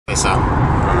sir.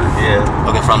 Here.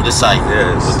 Okay, from this side.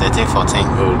 Yes. So 13, 14.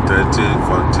 Oh, 13,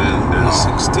 14, then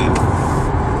 16.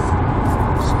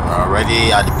 So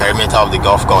already at the perimeter of the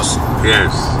golf course.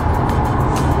 Yes.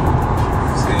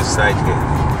 It's inside here.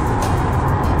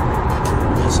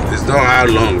 Yes, sir. It's not how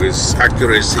long, it's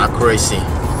accuracy. Accuracy.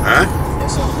 Huh?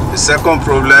 Yes, sir. The second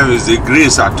problem is the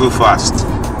greens are too fast.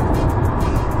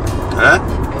 Huh?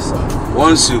 Yes, sir.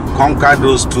 Once you conquer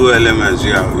those two elements,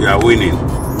 you are winning.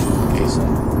 Okay, sir.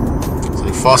 So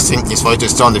the first thing is for you to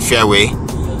stay on the fairway,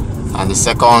 and the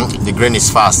second, the green is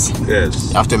fast. Yes.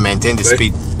 You have to maintain the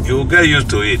speed. You'll get used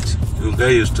to it. You'll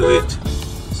get used to it.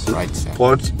 Right, sir.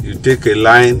 But you take a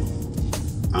line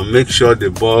and make sure the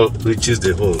ball reaches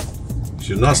the hole. You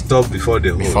should not stop before the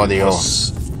hole. Before the hole.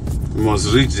 You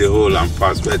must reach the hole and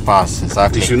pass. But Pass,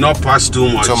 exactly. you should not pass too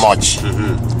much. Too much.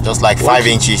 Just like 5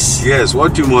 inches. Yes,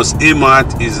 what you must aim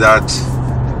at is that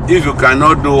if you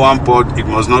cannot do one putt, it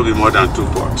must not be more than 2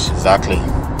 putts. Exactly.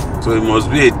 So it must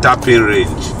be a tapping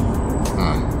range.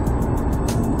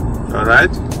 All right?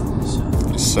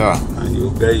 Yes, sir. And you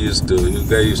get used to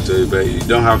it, but you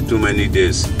don't have too many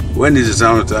days. When is the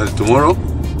summertime? Tomorrow?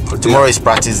 Tomorrow is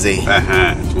practice day.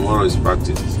 Tomorrow is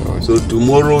practice. So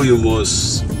tomorrow you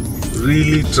must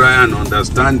really try and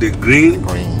understand the green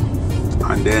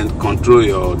and then control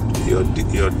your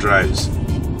drives.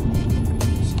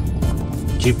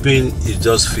 Keeping is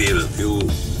just feel. You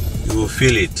will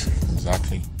feel it.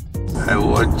 Exactly. I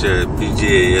watched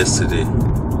PGA yesterday.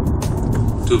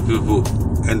 2 people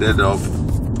ended up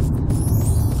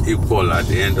equal at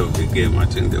the end of the game. I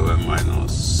think they were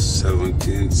minus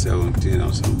 17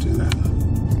 or something like that.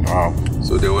 Wow.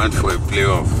 So they went for a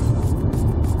playoff.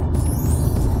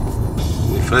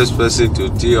 The first person to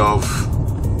tee off,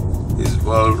 his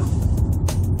ball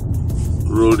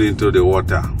rolled into the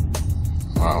water.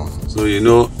 Wow. So you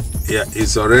know, yeah,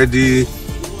 it's already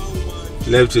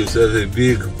left himself a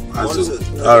big hassle.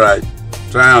 All right,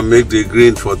 try and make the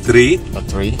green for 3. For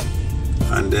 3.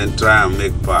 And then try and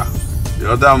make par. The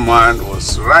other man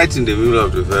was right in the middle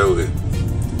of the fairway.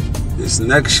 His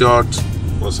next shot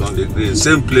was on the green,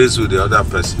 same place with the other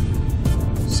person.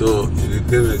 So it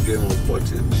became a game of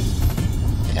putting.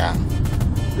 Yeah.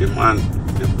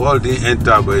 The ball didn't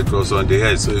enter, but it was on the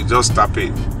edge, so he just tapped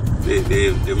in.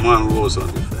 The man was on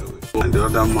the fairway, and the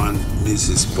other man missed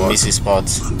his spot. Missed his spot.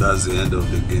 And that's the end of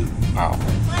the game. Wow.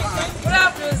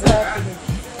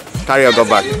 Carry your go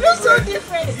back. You look so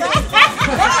different.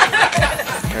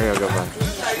 Carry your go back. So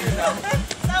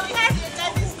we have your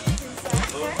daddy's meeting, sir.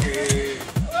 Okay.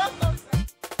 Welcome,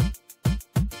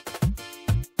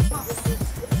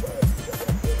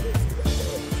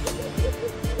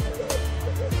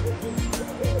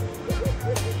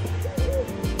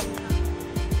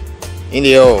 In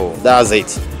the hole. That's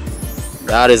it.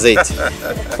 That is it.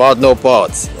 Pot, no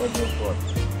pot.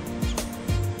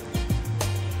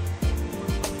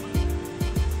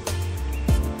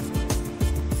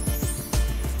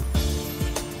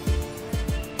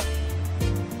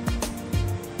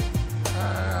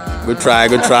 Good try,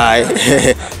 good try.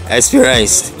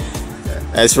 Experience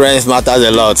matters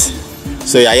a lot.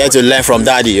 So you are here to learn from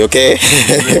daddy, okay?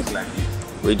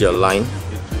 Read your line.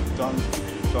 Turn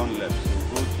left.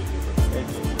 Go to the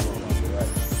edge of the ball on the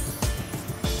right.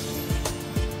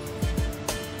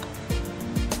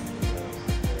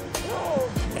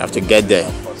 You have to get there.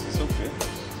 It's okay.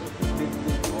 Take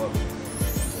the ball.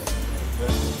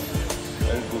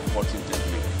 Very good putting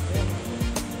technique.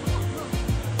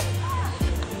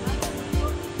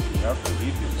 You have to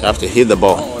hit the ball. You have to hit the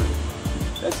ball.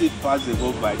 Let it pass the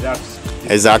ball by that.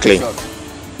 Exactly.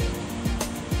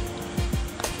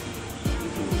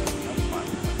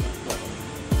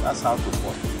 That's how to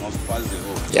putt. You must pass the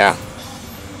ball. Yeah.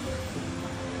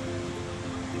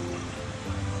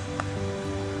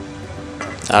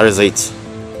 That is it.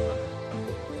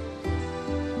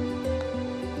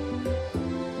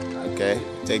 Okay,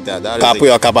 take that. That is it. Put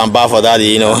your cap and bar for daddy,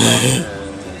 you know.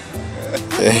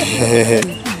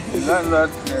 Is that not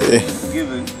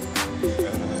given?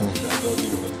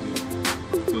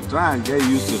 So try and get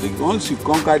used to it. Once you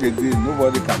conquer the green,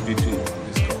 nobody can beat you on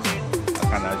this course. I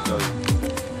can assure you.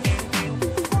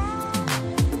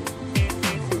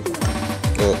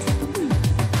 Good.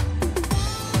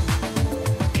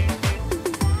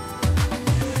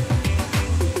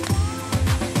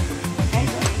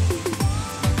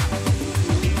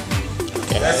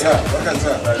 Yes, sir. Welcome,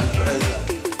 sir.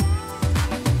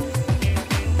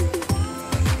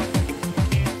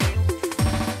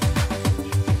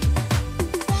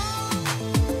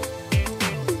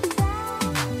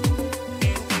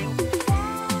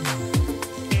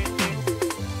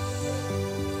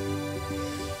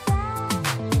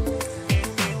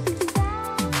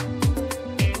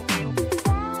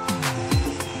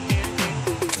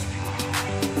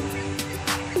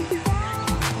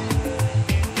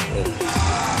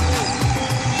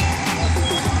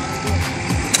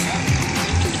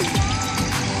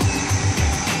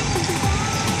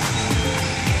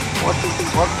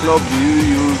 What club do you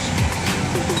use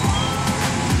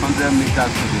 100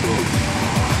 meters to the goal?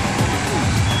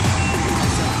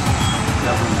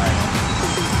 7,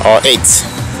 9. Or 8.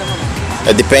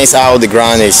 It depends how the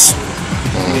ground is.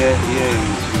 Here is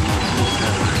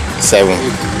 7. 8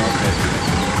 is not better.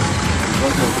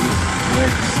 Because of this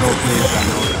wet surface and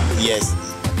all that. Yes.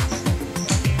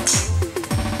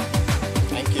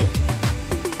 Thank you.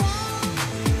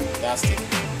 That's it.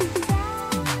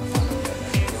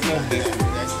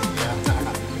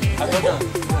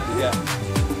 Yeah.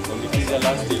 From the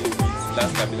last day,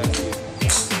 last cabinet.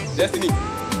 Destiny.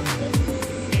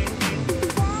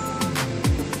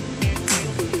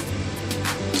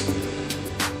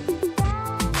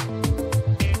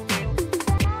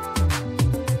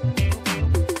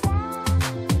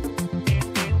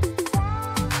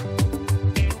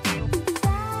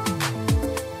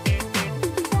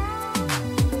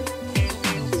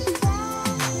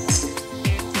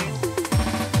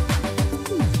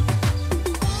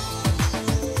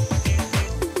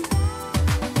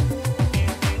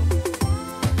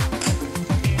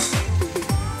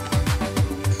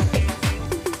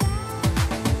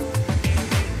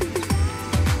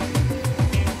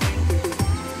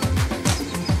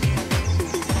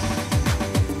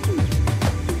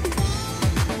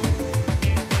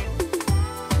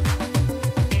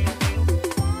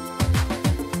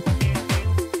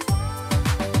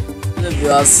 Hello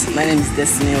viewers, my name is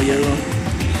Destiny Oyero.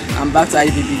 I'm back to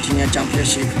IBB Junior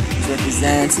Championship to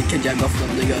represent Ikeja Golf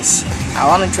Club Lagos. I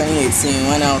won in 2018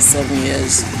 when I was 7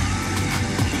 years.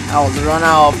 I was the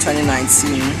runner-up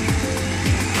 2019.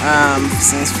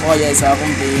 Since 4 years I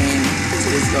haven't been to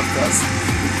this golf course.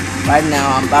 Right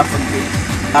now I'm back from the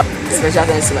special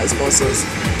thanks to my sponsors,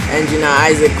 Engineer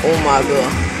Isaac Omago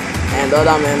and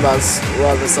other members who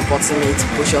have been supporting me to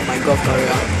push up my golf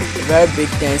career. A very big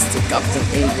thanks to Captain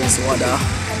Idris Wada,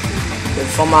 the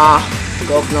former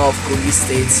governor of Kogi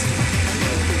State.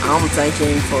 I'm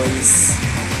thanking him for his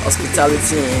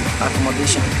hospitality and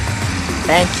accommodation.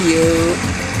 Thank you.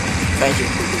 Thank you.